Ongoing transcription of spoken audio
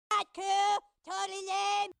All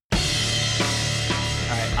right,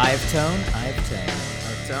 I have tone.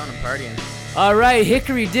 I'm partying. All right,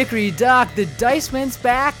 hickory dickory dock, the Dice Man's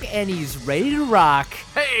back and he's ready to rock.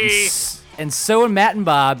 Hey! And so are Matt and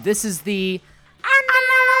Bob. This is the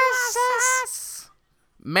Analysis.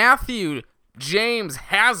 Matthew James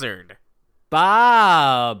Hazard.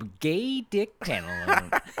 Bob Gay Dick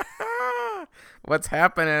Cantaloupe. What's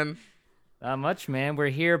happening? Not much, man. We're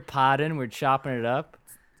here podding. We're chopping it up.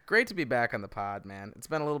 Great to be back on the pod, man. It's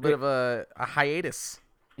been a little bit of a hiatus.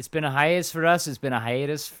 It's been a hiatus for us. It's been a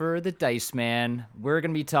hiatus for the Dice Man. We're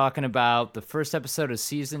going to be talking about the first episode of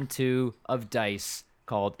Season 2 of Dice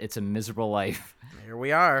called It's a Miserable Life. Here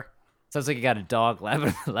we are. Sounds like you got a dog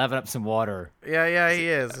lapping up some water. Yeah, he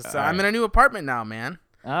is. I'm in a new apartment now, man.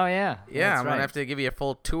 Oh, yeah. Yeah, I'm right. going to have to give you a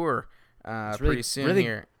full tour pretty soon really,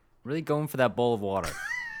 here. Really going for that bowl of water.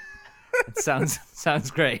 It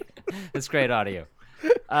sounds great. It's great audio.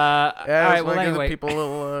 All right, well, anyway. Give the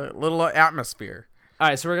people a little atmosphere. All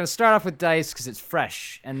right, so we're going to start off with Dice because it's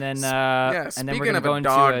fresh. And then, and then we're going to go a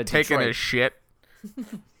dog into taking Detroit. his shit.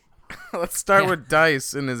 Let's start with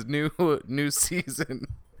Dice in his new season.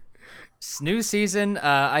 New season.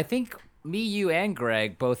 I think me, you, and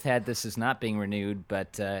Greg both had this as not being renewed,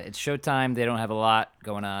 but it's Showtime. They don't have a lot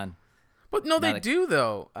going on. But no, they do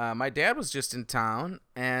though. My dad was just in town,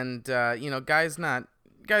 and guy's not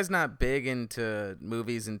big into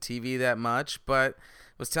movies and TV that much, but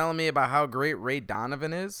was telling me about how great Ray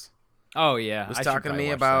Donovan is. Oh yeah, was talking to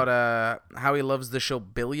me about how he loves the show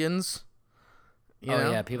Billions. You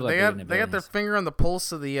know? Yeah, people they are got they got their finger on the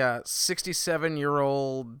pulse of the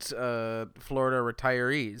 67-year-old Florida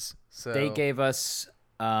retirees. So they gave us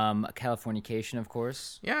Californication, of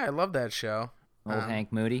course. Yeah, I love that show. Old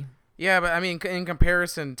Hank Moody. Yeah, but I mean, in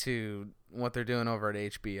comparison to what they're doing over at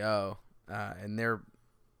HBO and their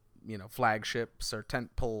flagships or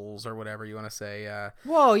tent poles or whatever you want to say.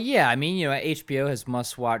 Well, yeah, I mean, HBO has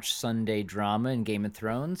must-watch Sunday drama and Game of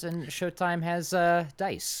Thrones, and Showtime has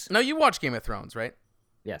Dice. No, you watch Game of Thrones, right?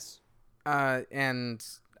 Yes. And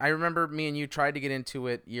I remember me and you tried to get into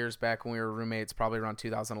it years back when we were roommates, probably around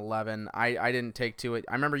 2011. I didn't take to it.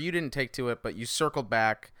 I remember you didn't take to it, but you circled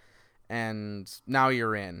back. And now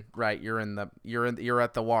you're in, right? You're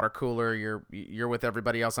at the water cooler. You're with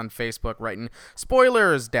everybody else on Facebook writing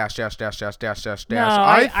spoilers .. No, I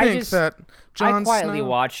think that Jon I quietly Snow...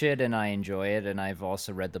 watch it and I enjoy it, and I've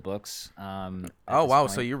also read the books. Oh wow!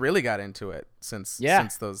 So you really got into it since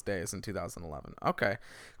those days in 2011. Okay,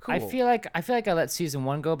 cool. I feel like I let season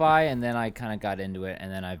 1 go by, and then I kind of got into it,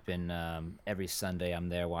 and then I've been every Sunday I'm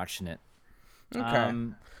there watching it. Okay.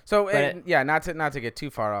 Not to get too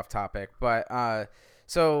far off topic, but I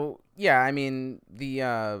mean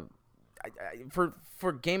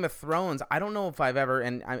for Game of Thrones, I don't know if I've ever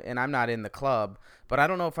and I'm not in the club, but I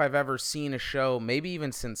don't know if I've ever seen a show, maybe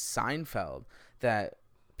even since Seinfeld, that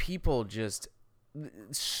people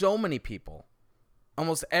so many people,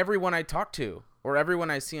 almost everyone I talk to or everyone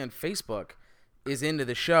I see on Facebook is into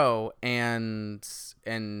the show, and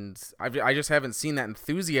I just haven't seen that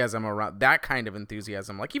enthusiasm around that kind of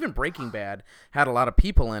enthusiasm. Like even Breaking Bad had a lot of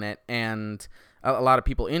people in it and a lot of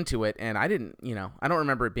people into it, and I don't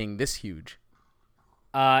remember it being this huge.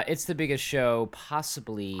 It's the biggest show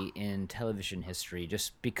possibly in television history,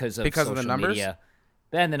 just because of social the numbers? media.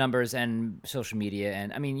 And the numbers and social media,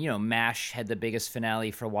 and I mean, MASH had the biggest finale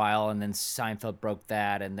for a while, and then Seinfeld broke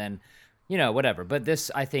that, and then whatever. But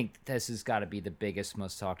I think this has got to be the biggest,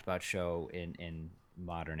 most talked about show in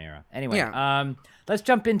modern era. Anyway, let's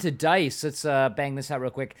jump into Dice. Let's bang this out real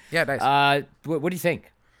quick. Yeah, Dice. What do you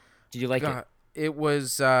think? Did you like it? It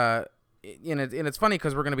was, and it's funny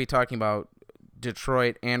because we're going to be talking about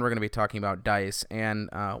Detroit and we're going to be talking about Dice, and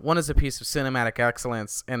one is a piece of cinematic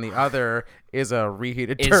excellence, and the other is a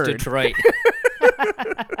reheated turd. It's Detroit.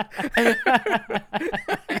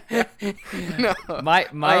 No,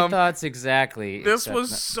 my thoughts exactly. This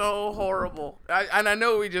was so horrible, I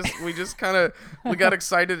know we got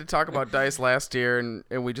excited to talk about Dice last year,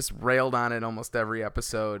 and we just railed on it almost every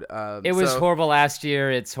episode. It was horrible last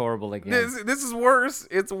year. It's horrible again. This is worse.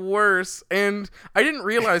 It's worse, and I didn't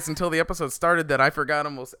realize until the episode started that I forgot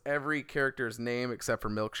almost every character's name except for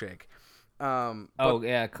Milkshake.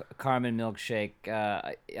 Carmen Milkshake.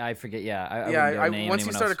 I forget. Once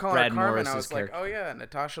you started calling her Carmen, I was character. like, oh yeah,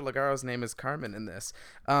 Natasha Legaro's name is Carmen in this.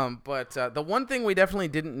 But the one thing we definitely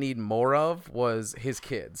didn't need more of was his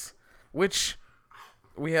kids, which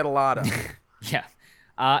we had a lot of. Yeah,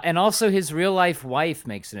 and also his real life wife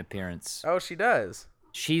makes an appearance. Oh, she does.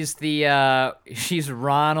 She's she's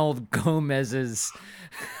Ronald Gomez's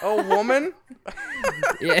Oh, woman.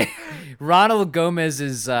 yeah, Ronald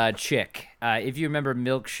Gomez's chick. If you remember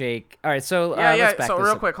Milkshake. All right, so Yeah, let's yeah. back So this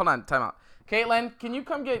real up. quick, hold on, time out. Caitlin, can you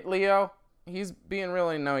come get Leo? He's being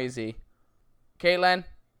really noisy. Caitlin,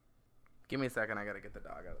 give me a second. I gotta get the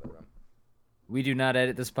dog out of the room. We do not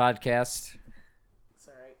edit this podcast. It's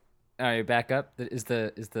all right. All right, back up. Is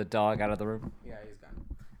the dog out of the room? Yeah, he's gone.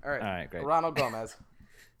 All right. All right, great. Ronald Gomez.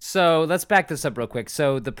 So let's back this up real quick.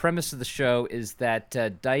 So the premise of the show is that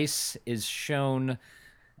Dice is shown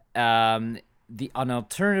an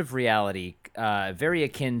alternative reality, very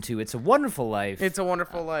akin to "It's a Wonderful Life." It's a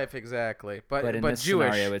Wonderful Life, exactly. but in this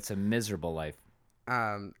Jewish. scenario, it's a miserable life.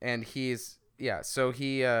 And so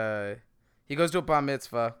he goes to a bar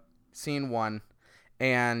mitzvah, scene 1,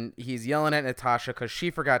 and he's yelling at Natasha because she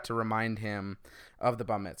forgot to remind him of the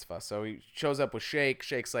bar mitzvah. So he shows up with Shake.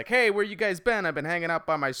 Shake's like, "Hey, where you guys been? I've been hanging out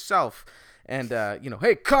by myself." And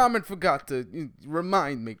hey, Carmen forgot to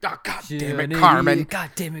remind me. Oh, God damn it, Carmen!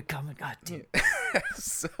 God damn it, Carmen! God damn it.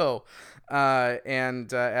 So, at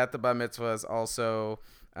the bar mitzvah is also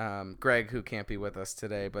Greg, who can't be with us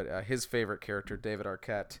today, but his favorite character, David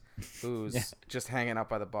Arquette, who's just hanging out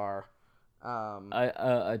by the bar.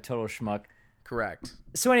 A total schmuck. Correct.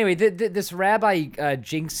 So anyway, this rabbi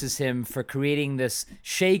jinxes him for creating this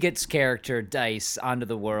Shagets character, Dice, onto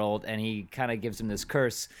the world, and he kind of gives him this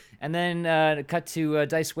curse. And then cut to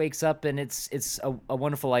Dice wakes up, and it's a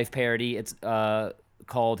Wonderful Life parody. It's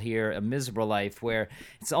called here A Miserable Life, where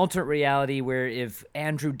it's an alternate reality where if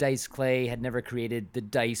Andrew Dice Clay had never created the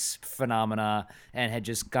dice phenomena and had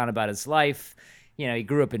just gone about his life, he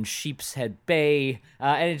grew up in Sheepshead Bay,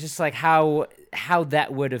 and it's just like how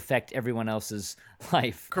that would affect everyone else's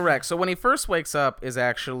life. Correct. So when he first wakes up is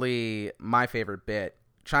actually my favorite bit.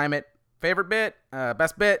 Chime it. Favorite bit.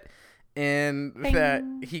 Best bit. In that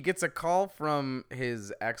he gets a call from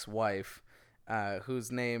his ex-wife,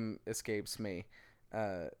 whose name escapes me.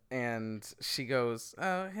 And she goes,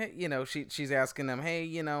 hey, she's asking him, hey,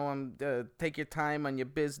 take your time on your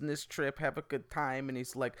business trip, have a good time. And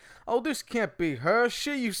he's like, oh, this can't be her.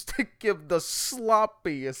 She used to give the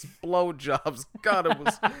sloppiest blowjobs. God, it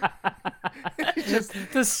was just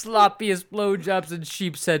the sloppiest blowjobs in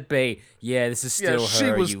Sheepshead Bay. Yeah, this is still her. She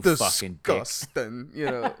was you disgusting. Fucking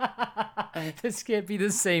dick. This can't be the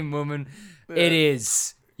same woman. Yeah. It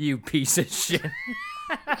is, you piece of shit.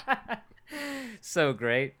 So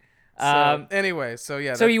great. Anyway, so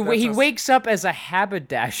he wakes up as a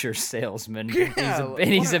haberdasher salesman. Yeah,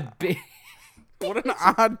 he's a big. What an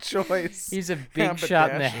odd choice. He's a big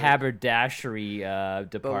shot in the haberdashery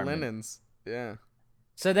department. The linens, yeah.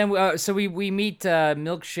 So then, we meet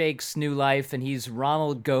Milkshake's new life, and he's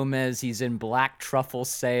Ronald Gomez. He's in black truffle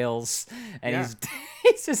sales, and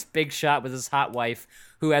he's this big shot with his hot wife,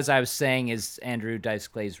 who, as I was saying, is Andrew Dice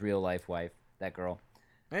Clay's real life wife. That girl.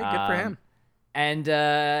 Hey, good for him. And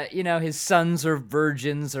his sons are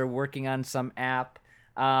virgins, are working on some app.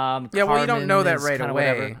 Well, you don't know that right away.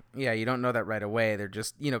 Whatever. Yeah, you don't know that right away. They're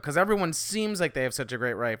just, because everyone seems like they have such a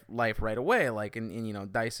great life right away. Like,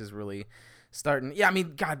 and Dice is really starting. Yeah, I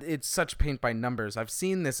mean, God, it's such paint by numbers. I've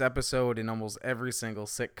seen this episode in almost every single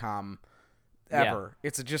sitcom ever. Yeah.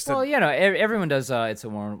 It's just everyone does. It's a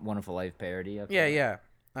Wonderful Life parody. Okay. Yeah.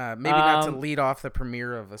 Maybe not to lead off the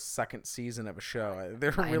premiere of a second season of a show.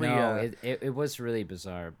 They're really. I know. It was really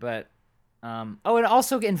bizarre, but and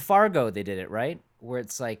also in Fargo they did it right, where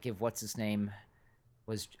it's like if what's his name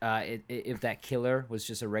was if that killer was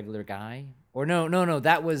just a regular guy, or no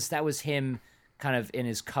that was him kind of in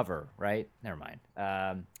his cover, right? Never mind.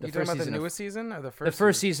 You talking about the newest season or the first? The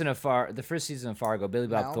first season of Fargo, Billy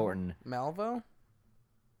Bob Thornton. Malvo.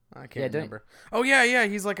 I can't remember. Oh yeah,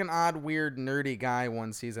 he's like an odd, weird, nerdy guy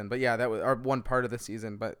one season, but yeah, that was one part of the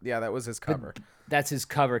season. But yeah, that was his cover. That's his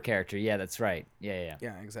cover character. Yeah, that's right. Yeah.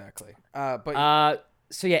 Yeah, exactly.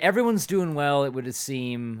 So yeah, everyone's doing well. It would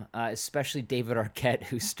seem, especially David Arquette,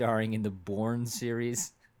 who's starring in the Bourne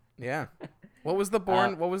series. Yeah. What was the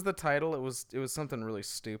Bourne? What was the title? It was something really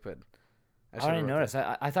stupid. I didn't notice.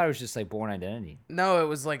 I thought it was just like Bourne Identity. No, it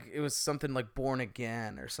was something like Born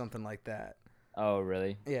Again or something like that. Oh,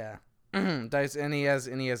 really? Yeah. Dice, and he has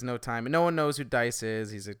no time. No one knows who Dice is.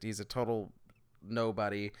 He's a total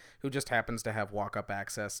nobody who just happens to have walk-up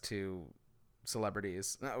access to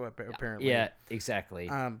celebrities. Apparently. Yeah, exactly.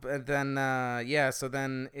 But then so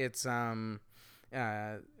then it's and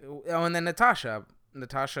then Natasha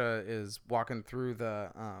is walking through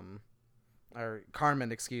or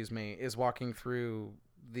Carmen, excuse me, is walking through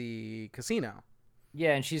the casino.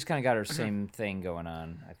 Yeah, and she's kind of got her same thing going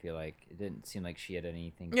on. I feel like it didn't seem like she had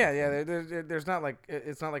anything Yeah, yeah. different. There's not like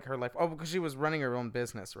it's not like her life. Oh, because she was running her own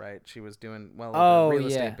business, right? She was doing well with her Oh real yeah,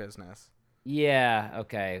 estate business. yeah.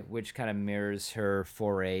 Okay, which kind of mirrors her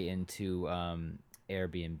foray into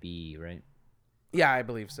Airbnb, right? Yeah, I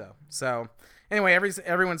believe so. So, anyway,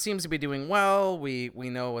 everyone seems to be doing well. We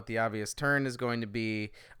know what the obvious turn is going to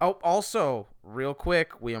be. Oh, also, real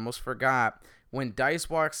quick, we almost forgot when Dice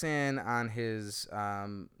walks in on his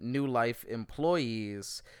new life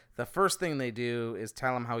employees. The first thing they do is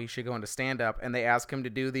tell him how he should go into stand up, and they ask him to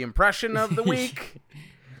do the impression of the week,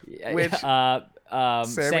 which Sammy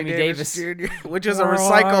Sammy Davis Davis. Jr., which is a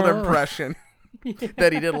recycled impression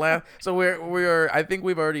that he did last. So we're I think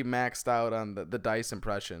we've already maxed out on the Dice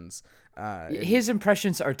impressions. His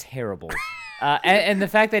impressions are terrible, and the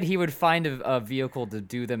fact that he would find a vehicle to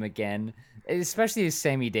do them again, especially as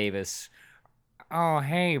Sammy Davis. Oh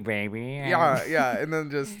hey baby. Yeah, yeah, and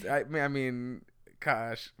then just I mean,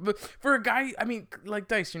 gosh, but for a guy, I mean, like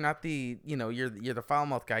Dice, you're not the you're the foul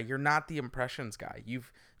mouth guy. You're not the impressions guy.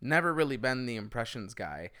 You've never really been the impressions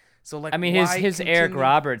guy. So like, I mean why his Eric continue?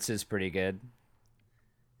 Roberts is pretty good.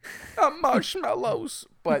 Marshmallows.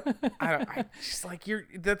 But I just like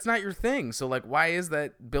that's not your thing. So like, why is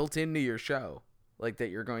that built into your show? Like that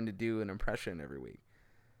you're going to do an impression every week.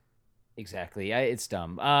 Exactly. It's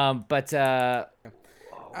dumb. But So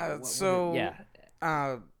yeah.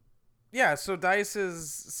 uh yeah, so Dice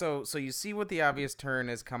is so you see what the obvious turn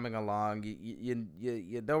is coming along.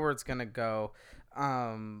 You know where it's gonna go,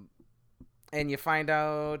 and you find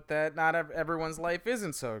out that not everyone's life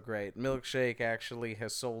isn't so great. Milkshake actually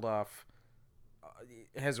has sold off,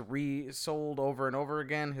 has resold over and over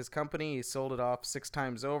again his company. He sold it off 6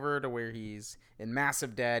 times over to where he's in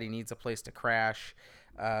massive debt. He needs a place to crash,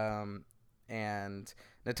 and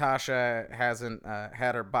Natasha hasn't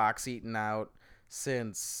had her box eaten out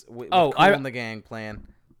since with Oh, Cool and the Gang plan.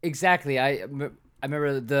 exactly. I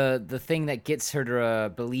remember the thing that gets her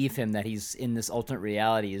to believe him that he's in this alternate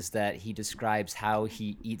reality is that he describes how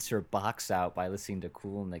he eats her box out by listening to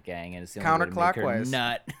Cool and the Gang, and it's the only way to make her Counterclockwise.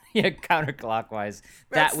 nut. Yeah, counterclockwise.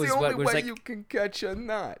 That's That was the only what was way like. you can catch a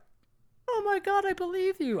nut. Oh my god, I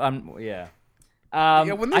believe you. Yeah.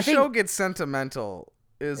 Yeah, when the I show think gets sentimental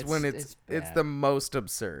is when it's bad. the most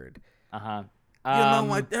absurd. Uh-huh.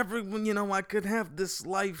 Everyone, I could have this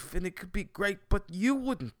life and it could be great, but you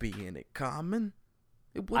wouldn't be in it, Carmen.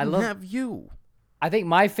 It I wouldn't love have you. I think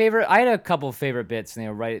my favorite. I had a couple favorite bits, and they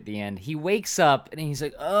were right at the end. He wakes up and he's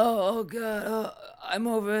like, "Oh god, I'm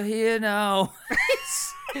over here now."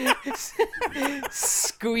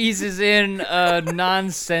 Squeezes in a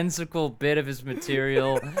nonsensical bit of his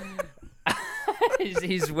material.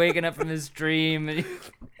 He's waking up from his dream. And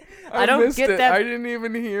I don't missed get it. that. I didn't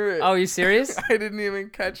even hear it. Oh, you serious? I didn't even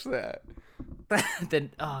catch that.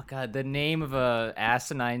 Oh god, the name of a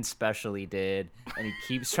asinine special he did, and he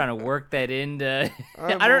keeps trying to work that into.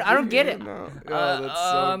 I don't get it. No. Oh, that's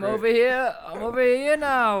so I'm great. over here. I'm over here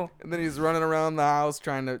now. And then he's running around the house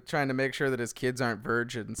trying to make sure that his kids aren't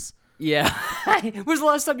virgins. Yeah. When's the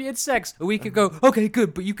last time you had sex? A week ago. Okay,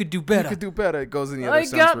 good, but you could do better. You could do better. It goes in the other I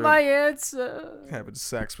sense got where my answer. having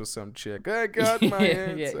sex with some chick. I got my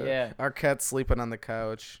answer. Yeah. Our cat's sleeping on the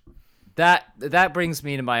couch. That brings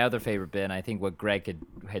me to my other favorite bit. And I think what Greg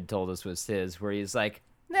had told us was his, where he's like,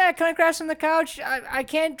 "Nah, can I crash on the couch? I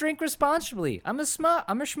can't drink responsibly. I'm a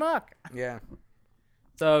schmuck." Yeah.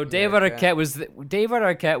 So David yeah.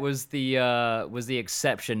 Arquette was the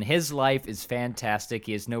exception. His life is fantastic.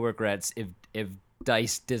 He has no regrets if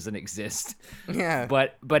Dice doesn't exist. Yeah.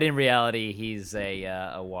 But in reality, he's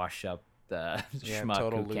a wash up schmuck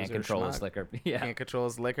total who can't loser control schmuck. his liquor. Yeah. Can't control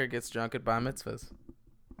his liquor, gets drunk at bar mitzvahs.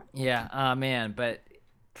 Yeah. Oh man, but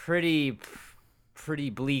pretty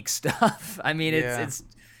bleak stuff. I mean, Yeah. it's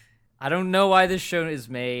I don't know why this show is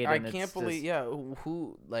made. I and can't it's believe. just- Yeah,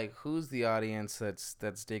 who's the audience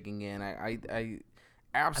that's digging in? I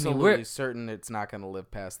absolutely certain it's not going to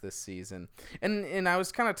live past this season. And I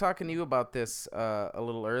was kind of talking to you about this a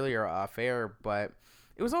little earlier off air, but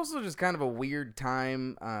it was also just kind of a weird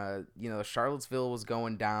time. Charlottesville was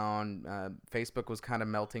going down. Facebook was kind of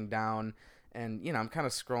melting down. And, I'm kind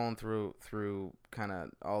of scrolling through kind of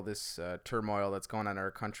all this turmoil that's going on in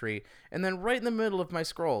our country. And then right in the middle of my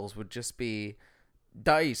scrolls would just be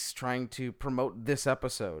Dice trying to promote this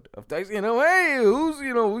episode of Dice. Hey, who's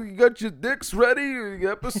you got your dicks ready?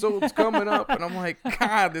 The episode's coming up, and I'm like,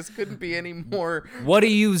 God, this couldn't be any more. What are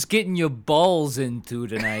yous getting your balls into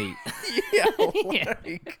tonight? Yeah,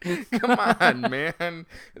 like, come on, man.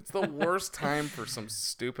 It's the worst time for some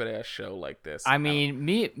stupid ass show like this. I mean,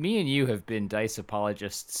 me and you have been Dice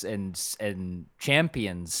apologists and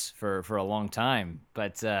champions for a long time.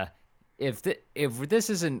 But if this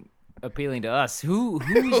isn't appealing to us, who's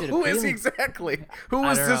it Who is appealing? exactly? Who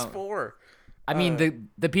is don't this know. for? I mean,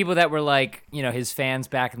 the people that were like, his fans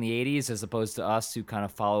back in the 80s, as opposed to us who kind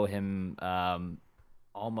of follow him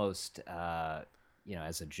almost as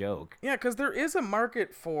a joke. Yeah, because there is a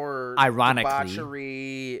market for Ironically.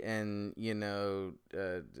 debauchery and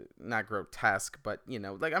not grotesque, but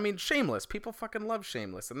like, I mean, Shameless. People fucking love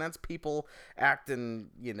Shameless, and that's people acting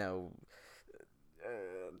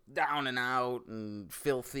down and out and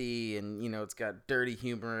filthy, and it's got dirty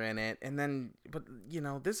humor in it. And then, but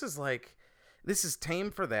this is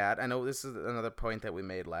tame for that. I know this is another point that we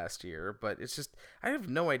made last year, but it's just, I have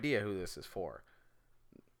no idea who this is for.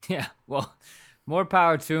 Yeah, well, more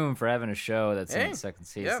power to him for having a show that's in Hey, the second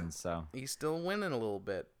season. yeah. So He's still winning a little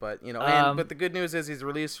bit, but but the good news is he's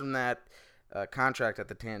released from that contract at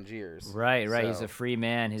the Tangiers. right, he's So, a free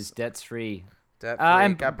man. His debt's free.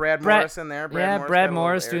 and got Brad Morris in there. Brad Morris got a little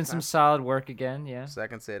Morris doing airtime. some solid work again. Yeah,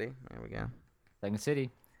 Second City. There we go. Second City.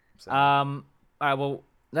 So, All right, well,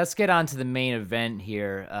 let's get on to the main event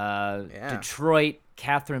here. Detroit,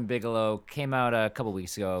 Katherine Bigalow came out a couple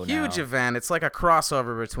weeks ago. huge now. event. It's like a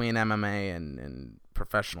crossover between MMA and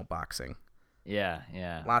professional boxing.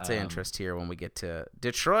 Yeah. Lots of interest here when we get to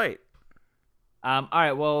Detroit. All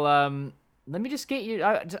right, well, let me just get you.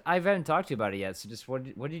 I haven't talked to you about it yet, so just what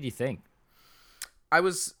did you think? I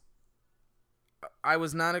was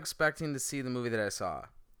not expecting to see the movie that I saw.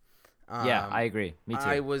 Yeah, I agree. Me too.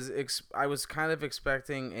 I was kind of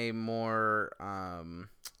expecting a more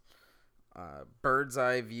bird's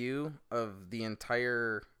eye view of the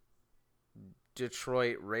entire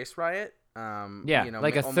Detroit race riot.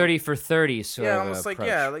 Like a 30 for 30 sort of almost approach. like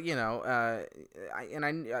I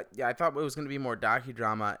thought it was going to be more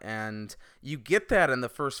docudrama, and you get that in the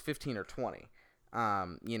first 15 or 20.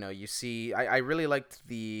 You see, I really liked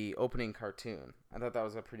the opening cartoon. I thought that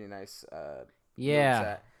was a pretty nice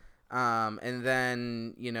set. And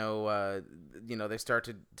then they start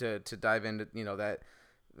to dive into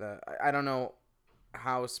I don't know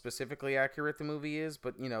how specifically accurate the movie is,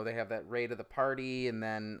 but they have that raid of the party, and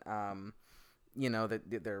then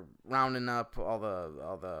they're rounding up all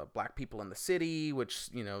the black people in the city, which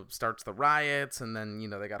starts the riots, and then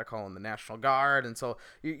they got to call in the National Guard, and so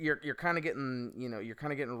you're kind of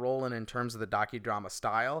getting rolling in terms of the docudrama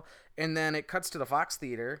style, and then it cuts to the Fox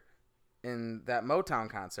Theater in that Motown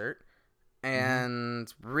concert,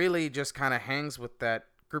 and really just kind of hangs with that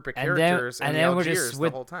group of characters and the Algiers the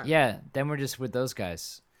whole time. Yeah, then we're just with those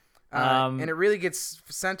guys. And it really gets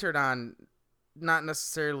centered on not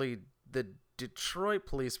necessarily the Detroit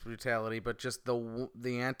police brutality, but just the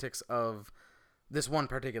antics of this one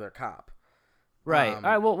particular cop. Right. All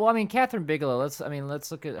right. Well, I mean, Katherine Bigalow. Let's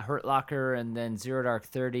look at Hurt Locker and then Zero Dark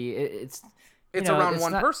 30. It's around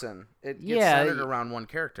one person. It gets centered around one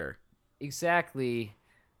character. Exactly.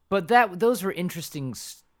 But those were interesting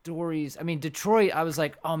stories. I mean, Detroit, I was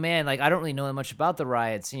like, oh man, like I don't really know that much about the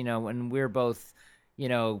riots, and we're both,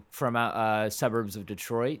 from suburbs of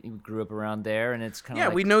Detroit. We grew up around there, and it's kind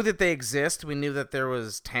of we know that they exist. We knew that there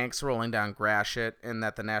was tanks rolling down Gratiot, and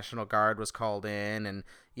that the National Guard was called in, and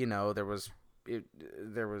there was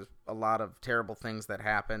a lot of terrible things that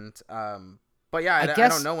happened. But yeah, I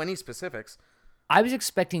don't know any specifics. I was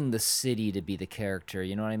expecting the city to be the character,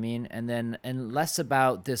 you know what I mean? And less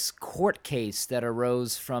about this court case that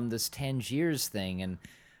arose from this Tangiers thing. And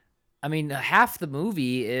I mean, half the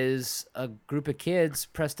movie is a group of kids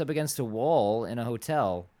pressed up against a wall in a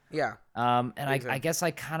hotel. Yeah. I guess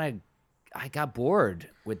I got bored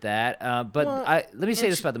with that. Let me say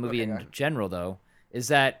this about the movie in general, though, is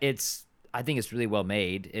that I think it's really well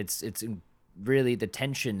made. It's really the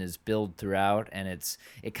tension is built throughout, and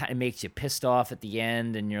it kind of makes you pissed off at the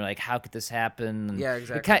end, and you're like, how could this happen? And yeah,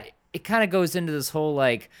 exactly. It kind of goes into this whole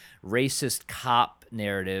like racist cop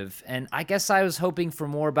narrative, and I guess I was hoping for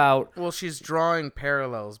more about. Well, she's drawing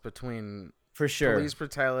parallels between for sure police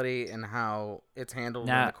brutality and how it's handled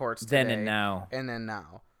in the courts today, then and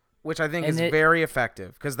now, which I think is very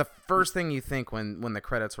effective, because the first thing you think when the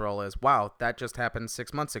credits roll is, wow, that just happened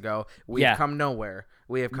 6 months ago. We've come nowhere.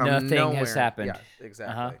 We have come nowhere. Nothing has happened. Yeah,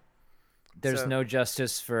 exactly. There's no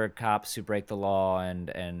justice for cops who break the law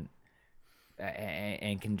and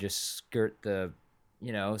can just skirt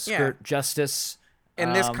justice.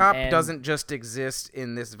 And this cop And doesn't just exist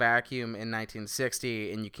in this vacuum in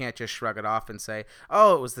 1960, and you can't just shrug it off and say,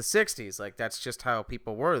 "Oh, it was the 60s." Like that's just how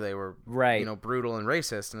people were. They were, right. brutal and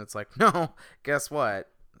racist. And it's like, no, guess what?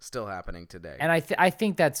 Still happening today. And I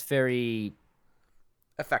think that's very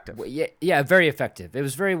Effective. yeah, very effective. It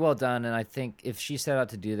was very well done, and I think if she set out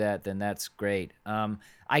to do that, then that's great.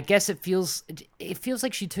 I guess it feels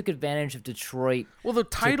like she took advantage of Detroit Well, the to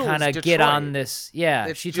title kind is of Detroit. get on this. Yeah,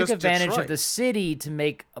 It's she took just advantage Detroit. of the city to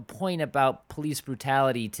make a point about police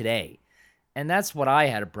brutality today, and that's what I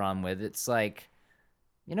had a problem with. It's like,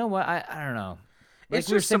 you know what? I don't know. Like It's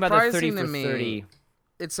we were just saying about the 30 surprising to for me. 30.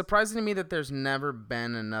 It's surprising to me that there's never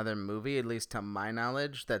been another movie, at least to my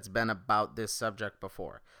knowledge, that's been about this subject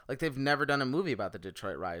before. Like they've never done a movie about the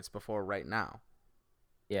Detroit riots before right now.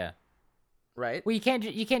 Yeah. Right? Well, you can't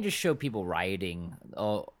just show people rioting,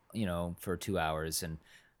 for 2 hours. And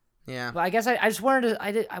Yeah. but I guess I just wanted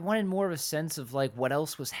I wanted more of a sense of like what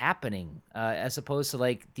else was happening, as opposed to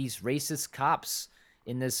like these racist cops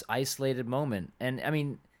in this isolated moment. And I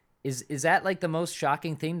mean, is that like the most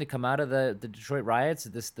shocking thing to come out of the Detroit riots?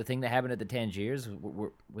 The thing that happened at the Tangiers,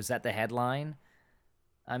 was that the headline?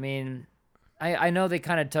 I mean, I know they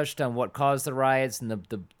kind of touched on what caused the riots and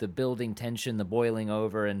the building tension, the boiling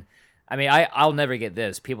over, and I mean, I'll never get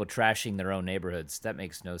this. People trashing their own neighborhoods. That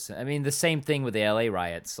makes no sense. I mean, the same thing with the LA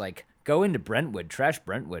riots. Like, go into Brentwood, trash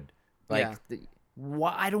Brentwood. Like, Yeah.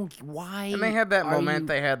 why? I don't. Why? And they had that are moment. you?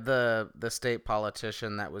 They had the state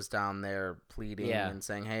politician that was down there pleading Yeah. and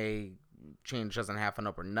saying, "Hey, change doesn't happen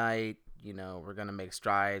overnight. We're gonna make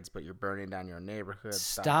strides, but you're burning down your neighborhood.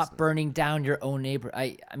 Stop burning down your own neighbor.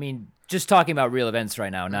 I mean, just talking about real events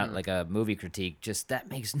right now, not like a movie critique. Just that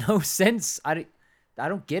makes no sense. I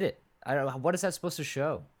don't get it. I don't. What is that supposed to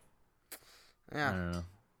show? I Yeah. don't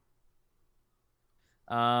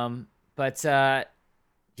know. But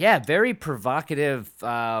yeah, very provocative.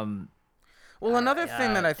 Well, another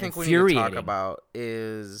thing that I think we need to talk infuriating. about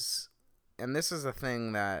is, and this is a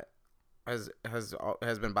thing that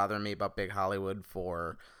has been bothering me about big Hollywood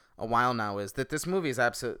for a while now, is that this movie is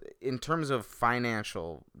absolute in terms of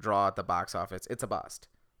financial draw at the box office. It's a bust.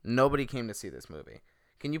 Nobody came to see this movie.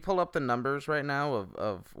 Can you pull up the numbers right now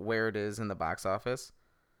of where it is in the box office?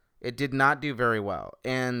 It did not do very well,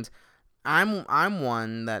 and I'm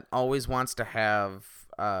one that always wants to have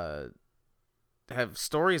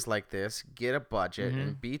stories like this get a budget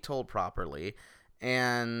and be told properly,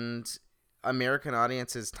 and American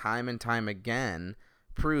audiences time and time again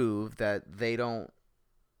prove that they don't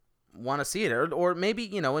want to see it, or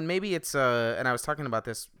maybe and maybe it's and I was talking about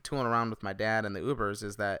this tooling around with my dad and the Ubers,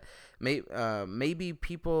 is that maybe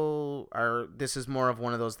people are, this is more of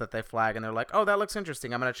one of those that they flag and they're like, oh, that looks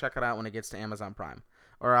interesting, I'm gonna check it out when it gets to Amazon Prime,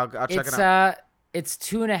 or I'll check it out. It's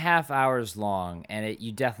 2.5 hours long, and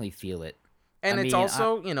you definitely feel it. And I it's mean,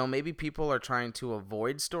 also, maybe people are trying to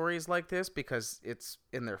avoid stories like this because it's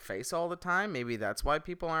in their face all the time. Maybe that's why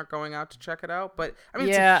people aren't going out to check it out. But, I mean,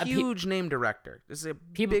 Yeah, it's a huge name director. This is a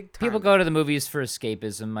big time. People go to the movies for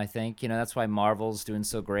escapism, I think. That's why Marvel's doing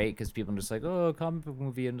so great, because people are just like, oh, a comic book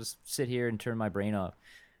movie, and just sit here and turn my brain off.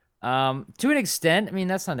 To an extent, I mean,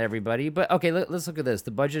 that's not everybody. But, okay, let's look at this.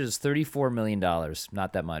 The budget is $34 million.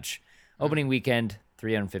 Not that much. Opening weekend,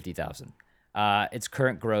 $350,000. Its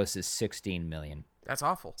current gross is $16 million. That's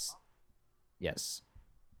awful. Yes.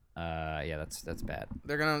 Yeah, that's bad.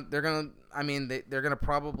 They're gonna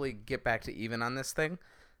probably get back to even on this thing.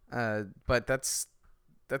 But that's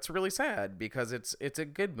really sad because it's a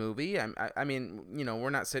good movie. I mean,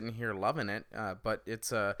 we're not sitting here loving it, but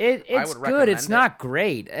it's I it's would good. It's recommend not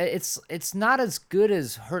great. It's not as good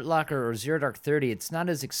as Hurt Locker or Zero Dark 30. It's not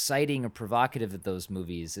as exciting or provocative as those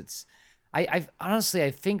movies. I honestly, I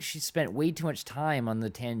think she spent way too much time on the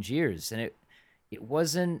Tangiers, and it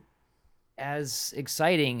wasn't as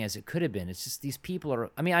exciting as it could have been. It's just these people are.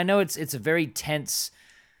 I mean, I know it's a very tense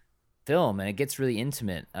film, and it gets really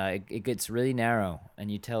intimate. It gets really narrow, and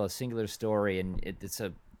you tell a singular story, and it's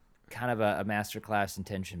a kind of a masterclass in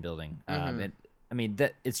tension building. I mean,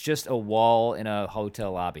 it's just a wall in a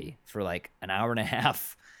hotel lobby for like an hour and a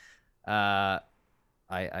half. I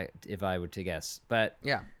if I were to guess, but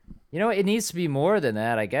yeah. It needs to be more than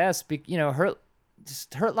that, I guess. Hurt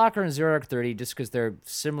Locker and Zero Dark 30, just because they're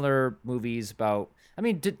similar movies about. I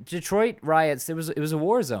mean, Detroit riots. It was a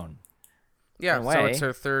war zone. Yeah, so it's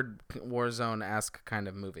her third Warzone-esque kind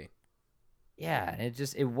of movie. Yeah,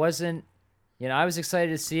 it wasn't. I was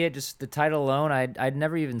excited to see it. Just the title alone, I'd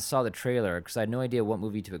never even saw the trailer because I had no idea what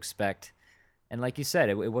movie to expect. And like you said,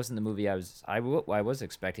 it wasn't the movie I was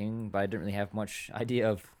expecting, but I didn't really have much idea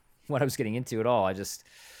of what I was getting into at all.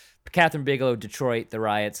 Catherine Bigalow, Detroit, the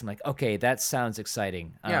riots. I'm like, okay, that sounds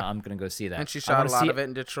exciting. Yeah. I'm gonna go see that. And she I shot want a to lot see of it. it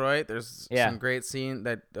in Detroit. There's Yeah. some great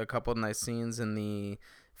a couple of nice scenes in the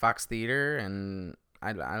Fox Theater, and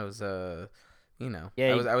I was Yeah,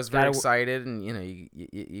 you I was very gotta. excited, and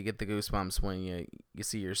you get the goosebumps when you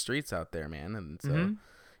see your streets out there, man, and so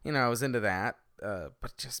Mm-hmm. I was into that,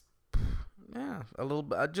 but just yeah, a little.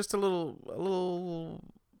 I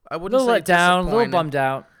A wouldn't little say let down, a little disappointed. bummed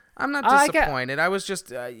out. I'm not I got disappointed. I was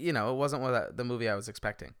just it wasn't the movie I was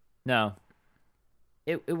expecting. no.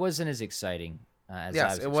 It wasn't as exciting as I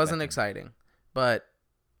Yes, was it wasn't expecting. exciting, but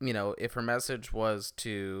if her message was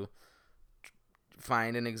to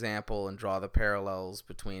find an example and draw the parallels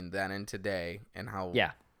between then and today and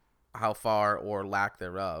Yeah. how far or lack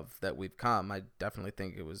thereof that we've come, I definitely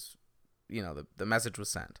think it was, the message was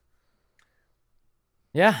sent.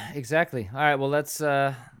 Yeah, exactly. All right, well let's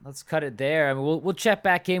cut it there. I mean, we'll check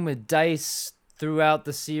back in with Dice throughout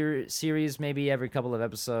the series, maybe every couple of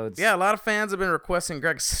episodes. Yeah, a lot of fans have been requesting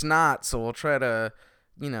Greg Snot, so we'll try to,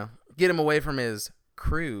 get him away from his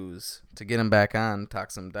cruise to get him back on, talk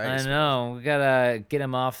some I dice. know. We gotta get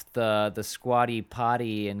him off the squatty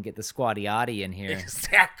potty and get the squatty otty in here.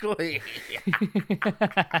 Exactly.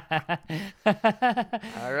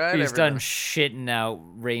 All right, He's done everybody. shitting out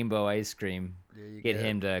rainbow ice cream. There you Get go.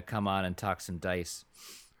 him to come on and talk some dice.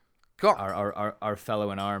 Cool. Our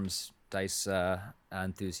fellow in arms dice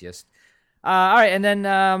enthusiast. All right, and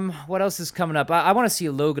then what else is coming up? I want to see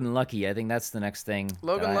Logan Lucky. I think that's the next thing.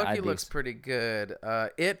 Logan Lucky I'd be looks pretty good.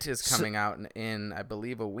 It is So- coming out in, I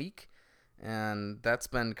believe, a week, and that's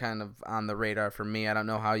been kind of on the radar for me. I don't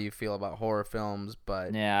know how you feel about horror films,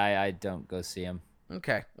 but Yeah, I don't go see him.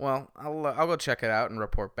 okay. Well, I'll go check it out and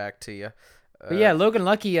report back to you. But yeah, Logan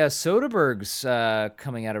Lucky, Soderbergh's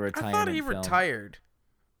coming out of I retirement. thought he film. retired.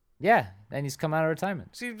 Yeah, and he's come out of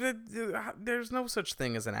retirement. See, there's no such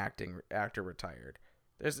thing as an actor retired.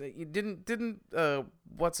 You didn't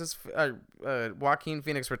Joaquin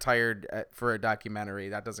Phoenix retired for a documentary.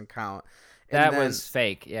 That doesn't count. That was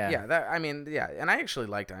fake. Yeah. Yeah, and I actually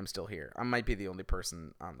liked I'm Still Here. I might be the only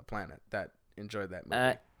person on the planet that enjoyed that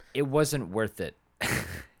movie. It wasn't worth it.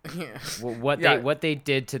 Yeah. What they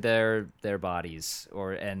did to their bodies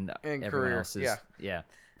and everyone career, else's. Yeah.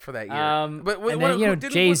 For that year. But And then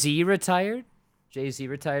Jay-Z retired. Jay-Z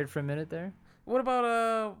retired for a minute there. what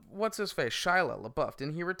about what's his face? Shia LaBeouf.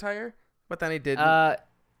 Didn't he retire? But then he didn't.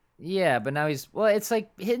 Yeah, but now it's like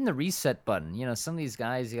hitting the reset button. Some of these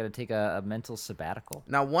guys, you got to take a mental sabbatical.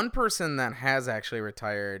 Now, one person that has actually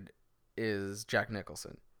retired is Jack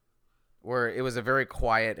Nicholson, where it was a very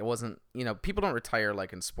quiet. It wasn't, people don't retire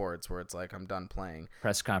like in sports where it's like, I'm done playing.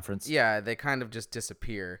 Press conference. Yeah, they kind of just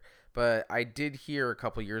disappear. But I did hear a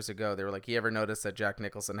couple years ago, they were like, you ever notice that Jack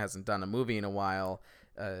Nicholson hasn't done a movie in a while?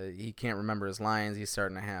 He can't remember his lines. He's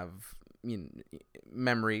starting to have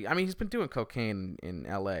memory. I mean, he's been doing cocaine in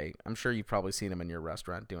L.A. I'm sure you've probably seen him in your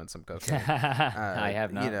restaurant doing some cocaine. I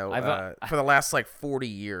have not. For the last like 40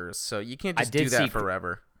 years. So you can't just do that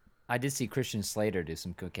forever. I did see Christian Slater do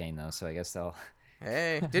some cocaine though, so I guess they'll.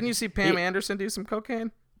 Hey, didn't you see Pam Anderson do some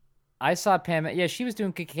cocaine? I saw Pam. Yeah, she was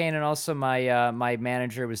doing cocaine, and also my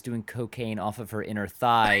manager was doing cocaine off of her inner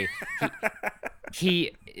thigh.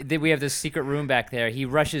 We have this secret room back there. He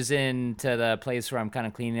rushes into the place where I'm kind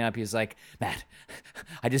of cleaning up. He's like, Matt,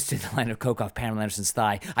 I just did the line of coke off Pamela Anderson's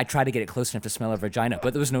thigh. I tried to get it close enough to smell her vagina,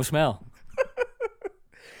 but there was no smell.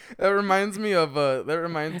 That reminds me of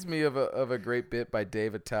a great bit by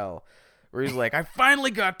Dave Attell, where he's like, I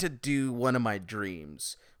finally got to do one of my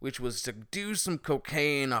dreams, which was to do some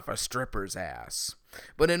cocaine off a stripper's ass.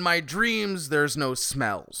 But in my dreams, there's no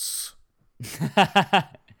smells.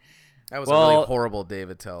 That was a really horrible Dave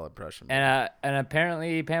Attell impression. And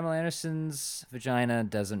apparently Pamela Anderson's vagina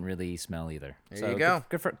doesn't really smell either. There you go.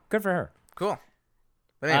 Good for her. Cool.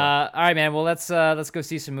 But anyway. All right, man. Well, let's go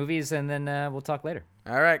see some movies, and then we'll talk later.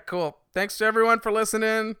 All right, cool. Thanks to everyone for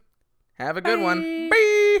listening. Have a good one.